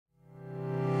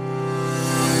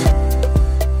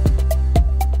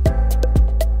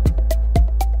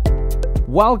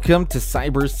Welcome to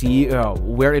CyberCEO,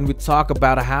 wherein we talk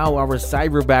about how our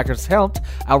cyberbackers helped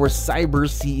our cyber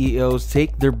CEOs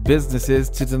take their businesses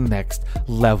to the next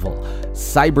level.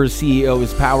 CyberCEO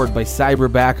is powered by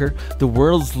Cyberbacker, the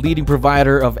world's leading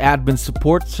provider of admin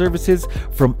support services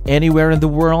from anywhere in the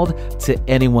world to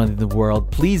anyone in the world.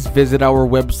 Please visit our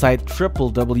website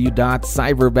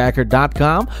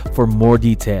www.cyberbacker.com for more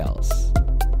details.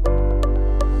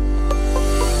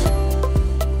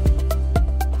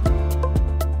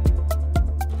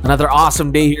 Another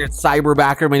awesome day here at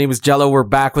Cyberbacker. My name is Jello. We're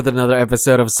back with another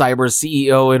episode of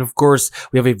CyberCEO. And of course,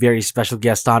 we have a very special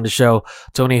guest on the show.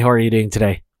 Tony, how are you doing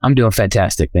today? I'm doing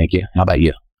fantastic. Thank you. How about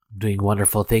you? Doing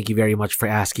wonderful. Thank you very much for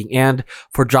asking and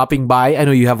for dropping by. I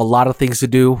know you have a lot of things to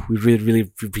do. We really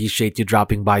appreciate you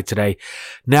dropping by today.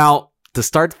 Now, to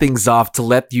start things off, to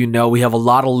let you know, we have a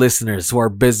lot of listeners who are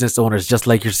business owners just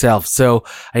like yourself. So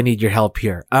I need your help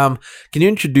here. Can you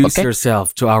introduce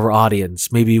yourself to our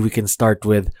audience? Maybe we can start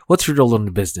with, what's your role in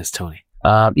the business, Tony?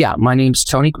 My name's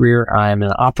Tony Greer. I'm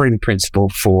an operating principal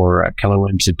for Keller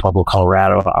Williams in Pueblo,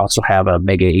 Colorado. I also have a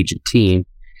mega agent team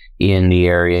in the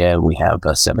area. We have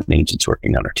 7 agents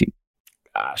working on our team.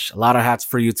 Gosh, a lot of hats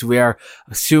for you to wear.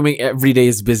 Assuming every day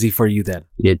is busy for you then.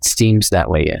 It seems that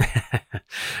way, yeah.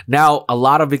 Now, a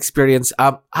lot of experience.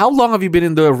 How long have you been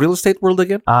in the real estate world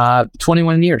again?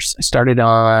 21 years. I started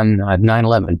on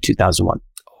 9/11/2001.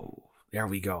 Oh, there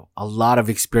we go. A lot of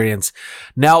experience.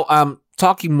 Now,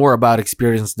 talking more about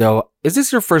experience though, is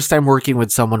this your first time working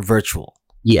with someone virtual?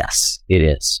 Yes, it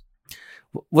is.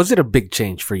 Was it a big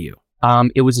change for you?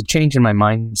 It was a change in my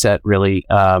mindset, really.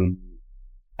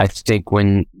 I think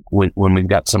when we've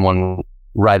got someone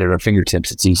right at our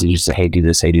fingertips, it's easy to just say, hey, do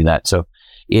this, hey, do that. So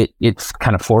it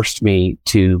kind of forced me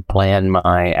to plan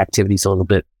my activities a little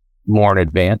bit more in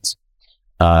advance,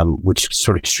 which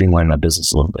sort of streamlined my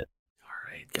business a little bit. All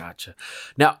right, gotcha.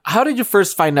 Now, how did you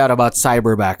first find out about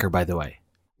Cyberbacker, by the way?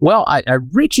 Well, I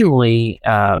originally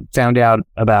found out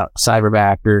about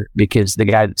Cyberbacker because the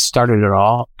guy that started it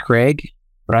all, Craig,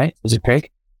 right? Was it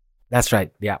Craig? That's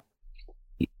right, yeah.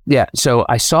 Yeah, so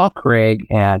I saw Craig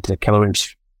at the Keller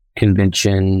Williams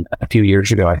convention a few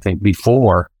years ago, I think,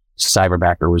 before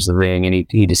Cyberbacker was the thing, and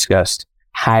he discussed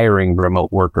hiring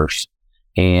remote workers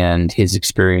and his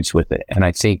experience with it. And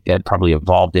I think that probably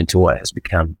evolved into what has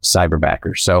become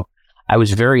Cyberbacker. So I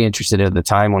was very interested at the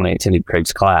time when I attended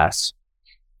Craig's class,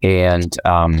 and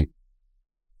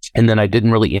then I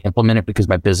didn't really implement it because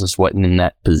my business wasn't in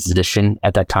that position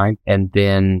at that time. And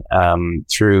then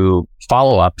through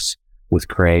follow-ups with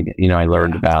Craig, I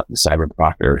learned about the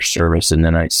Cyberbacker service, and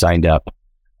then I signed up.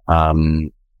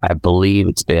 I believe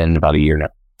it's been about a year now.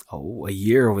 Oh, a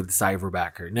year with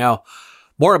Cyberbacker. Now,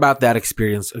 more about that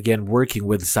experience, again, working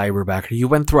with Cyberbacker. You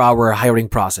went through our hiring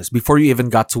process before you even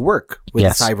got to work with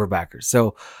Cyberbacker.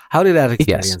 So how did that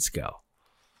experience go?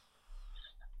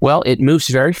 Well, it moves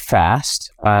very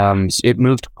fast. It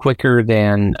moved quicker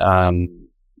than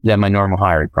my normal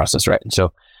hiring process, right? And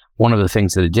so one of the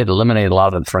things that it did eliminate a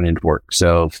lot of the front end work.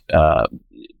 So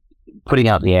putting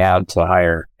out the ad to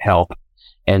hire help,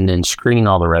 and then screening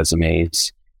all the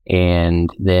resumes,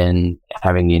 and then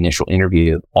having the initial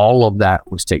interview, all of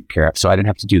that was taken care of. So I didn't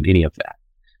have to do any of that.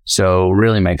 So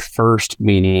really my first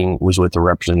meeting was with the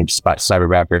representative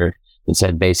Cyberbacker that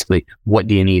said basically, what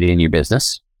do you need in your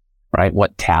business, right?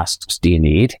 What tasks do you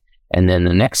need? And then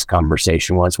the next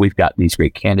conversation was, we've got these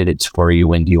great candidates for you.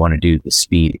 When do you want to do the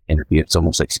speed interview? It's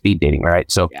almost like speed dating,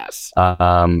 right? So,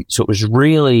 so it was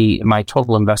really, my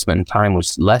total investment in time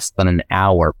was less than an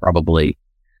hour probably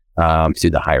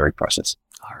through the hiring process.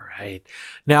 All right.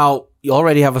 Now, you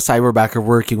already have a Cyberbacker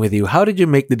working with you. How did you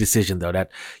make the decision though that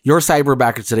your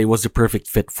Cyberbacker today was the perfect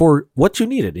fit for what you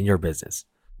needed in your business?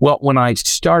 Well, when I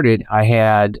started, I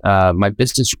had, my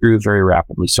business grew very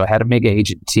rapidly. So I had a mega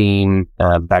agent team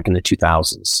back in the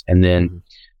 2000s. And then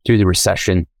through the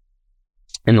recession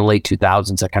in the late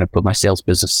 2000s, I kind of put my sales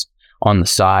business on the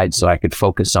side so I could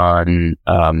focus on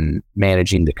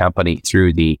managing the company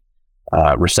through the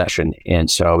recession.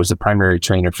 And so I was the primary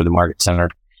trainer for the market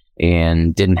center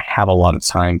and didn't have a lot of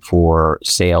time for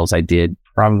sales. I did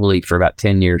probably for about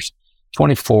 10 years.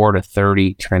 24 to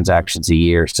 30 transactions a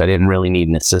year. So I didn't really need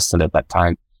an assistant at that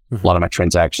time. A lot of my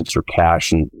transactions were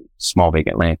cash and small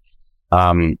vacant land.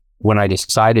 When I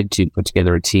decided to put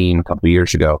together a team a couple of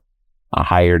years ago, I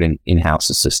hired an in-house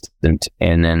assistant.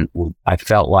 And then I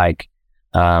felt like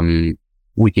we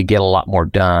could get a lot more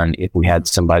done if we had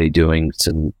somebody doing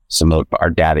some of our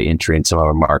data entry and some of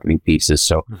our marketing pieces.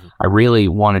 So I really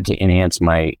wanted to enhance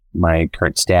my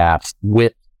current staff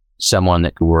with someone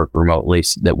that could work remotely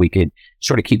so that we could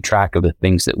sort of keep track of the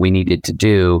things that we needed to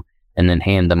do and then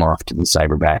hand them off to the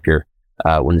Cyberbacker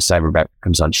when the cyberbacker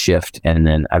comes on shift. And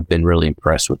then I've been really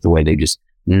impressed with the way they just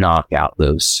knock out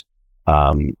those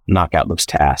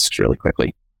tasks really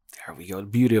quickly. There we go. The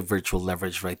beauty of virtual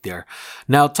leverage right there.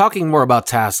 Now, talking more about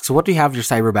tasks, what do you have your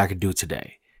cyberbacker do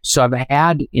today? So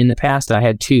in the past, I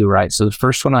had two, right? So the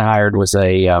first one I hired was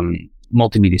a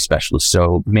multimedia specialist.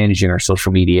 So managing our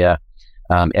social media,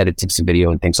 editing some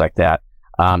video and things like that.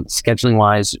 Scheduling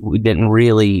wise,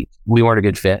 we weren't a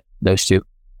good fit, those two.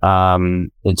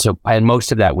 And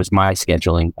most of that was my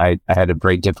scheduling. I had a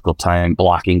very difficult time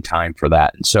blocking time for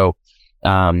that. And so,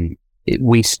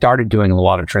 we started doing a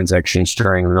lot of transactions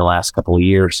during the last couple of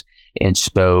years. And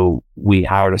so we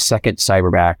hired a second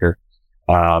cyberbacker,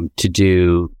 to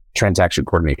do transaction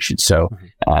coordination. So,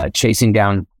 chasing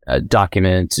down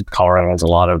documents. Colorado has a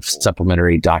lot of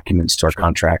supplementary documents to our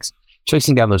contracts.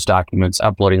 Chasing down those documents,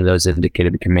 uploading those into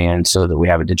command so that we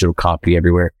have a digital copy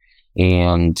everywhere,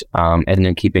 and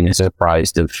then keeping us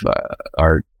apprised of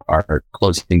our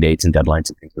closing dates and deadlines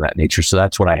and things of that nature. So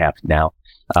that's what I have now.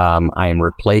 I am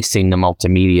replacing the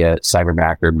multimedia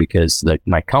cyberbacker because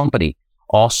my company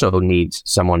also needs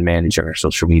someone managing our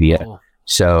social media. Cool.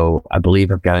 So I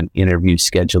believe I've got an interview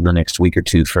scheduled the next week or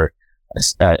two for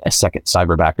a second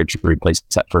cyberbacker to replace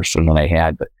that first one that I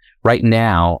had. But right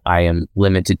now, I am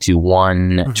limited to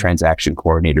one transaction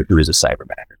coordinator who is a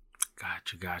cyberbacker.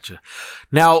 Gotcha.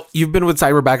 Now, you've been with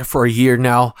cyberbacker for a year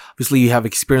now. Obviously, you have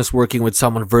experience working with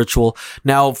someone virtual.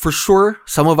 Now, for sure,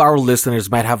 some of our listeners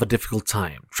might have a difficult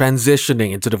time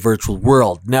transitioning into the virtual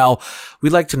world. Now,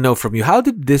 we'd like to know from you, how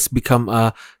did this become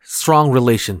a strong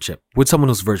relationship with someone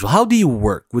who's virtual? How do you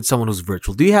work with someone who's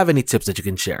virtual? Do you have any tips that you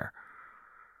can share?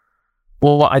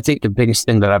 Well, I think the biggest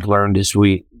thing that I've learned is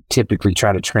we typically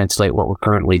try to translate what we're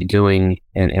currently doing,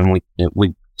 and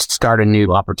we start a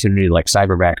new opportunity like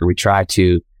cyberbacker. We try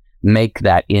to make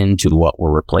that into what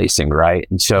we're replacing, right?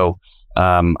 And so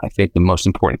I think the most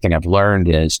important thing I've learned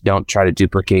is don't try to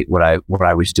duplicate what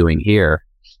I was doing here,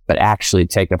 but actually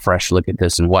take a fresh look at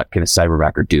this and what can a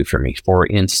cyberbacker do for me? For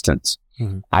instance,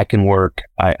 I can work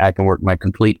my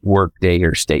complete work day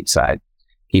here stateside,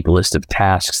 keep a list of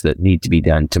tasks that need to be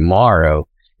done tomorrow,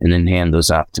 and then hand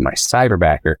those off to my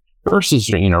cyberbacker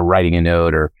versus, writing a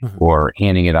note or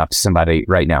handing it off to somebody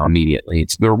right now immediately.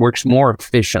 It works more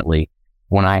efficiently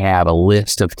when I have a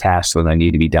list of tasks that I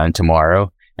need to be done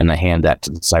tomorrow and I hand that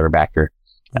to the cyberbacker.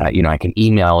 I can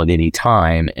email at any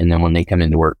time, and then when they come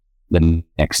into work the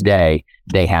next day,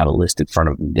 they have a list in front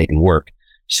of them they can work.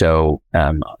 So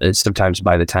sometimes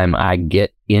by the time I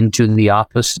get into the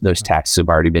office, those tasks have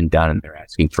already been done and they're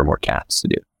asking for more tasks to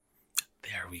do.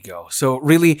 There we go. So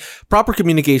really, proper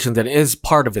communication then is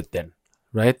part of it then,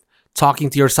 right? Talking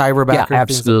to your cyberbacker. Yeah,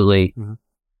 absolutely.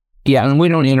 Yeah, and we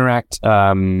don't interact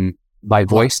by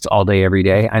voice all day, every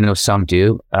day. I know some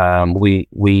do.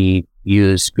 We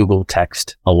use Google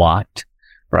Text a lot,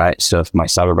 right? So if my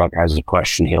cyberbacker has a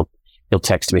question, he'll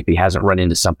text me if he hasn't run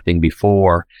into something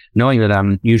before, knowing that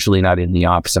I'm usually not in the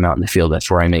office. I'm out in the field.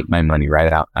 That's where I make my money,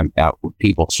 right? I'm out with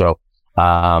people. So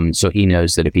he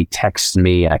knows that if he texts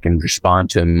me, I can respond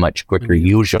to him much quicker,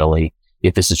 usually,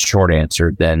 if it's a short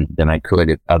answer than I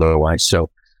could otherwise. So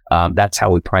that's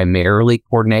how we primarily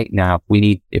coordinate. Now,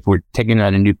 if we're taking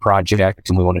on a new project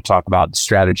and we want to talk about the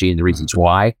strategy and the reasons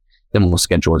why, then we'll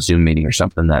schedule a Zoom meeting or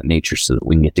something of that nature so that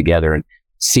we can get together and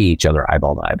see each other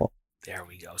eyeball to eyeball. There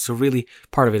we go. So really,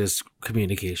 part of it is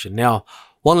communication. Now,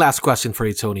 one last question for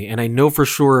you, Tony, and I know for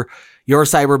sure your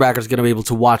cyberbacker is going to be able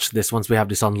to watch this once we have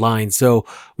this online. So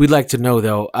we'd like to know,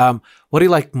 though, what do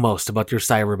you like most about your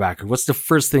cyberbacker? What's the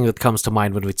first thing that comes to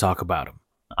mind when we talk about him?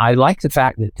 I like the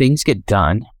fact that things get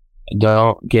done.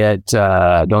 Don't get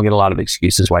a lot of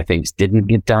excuses why things didn't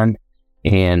get done.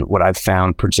 And what I've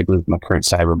found, particularly with my current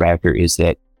cyberbacker, is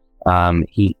that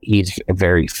he's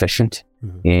very efficient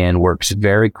and works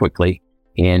very quickly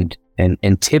and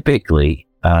typically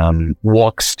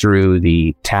walks through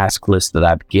the task list that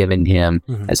I've given him,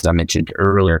 as I mentioned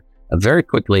earlier, very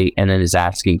quickly, and then is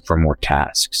asking for more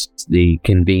tasks. The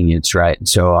convenience, right?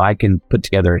 So I can put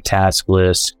together a task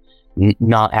list,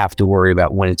 not have to worry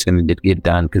about when it's going to get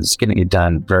done, because it's going to get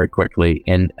done very quickly.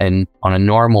 And on a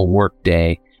normal work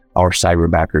day, our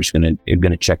cyberbacker is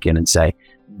going to check in and say,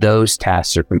 those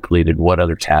tasks are completed. What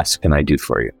other tasks can I do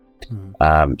for you?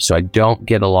 So I don't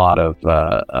get a lot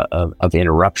of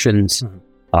interruptions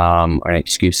or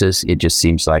excuses. It just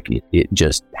seems like it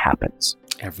just happens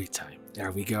every time. There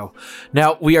we go.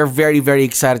 Now, we are very, very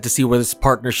excited to see where this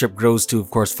partnership grows to, of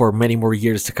course, for many more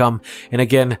years to come. And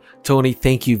again, Tony,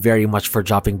 thank you very much for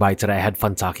dropping by today. I had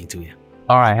fun talking to you.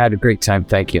 All right. I had a great time.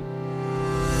 Thank you.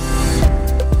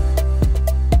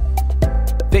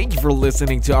 Thank you for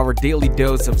listening to our daily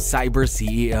dose of Cyber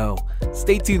CEO.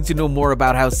 Stay tuned to know more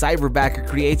about how Cyberbacker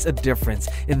creates a difference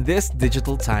in this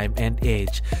digital time and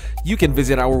age. You can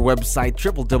visit our website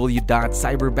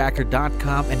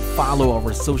www.cyberbacker.com and follow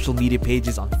our social media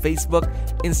pages on Facebook,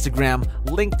 Instagram,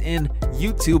 LinkedIn,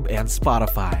 YouTube, and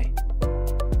Spotify.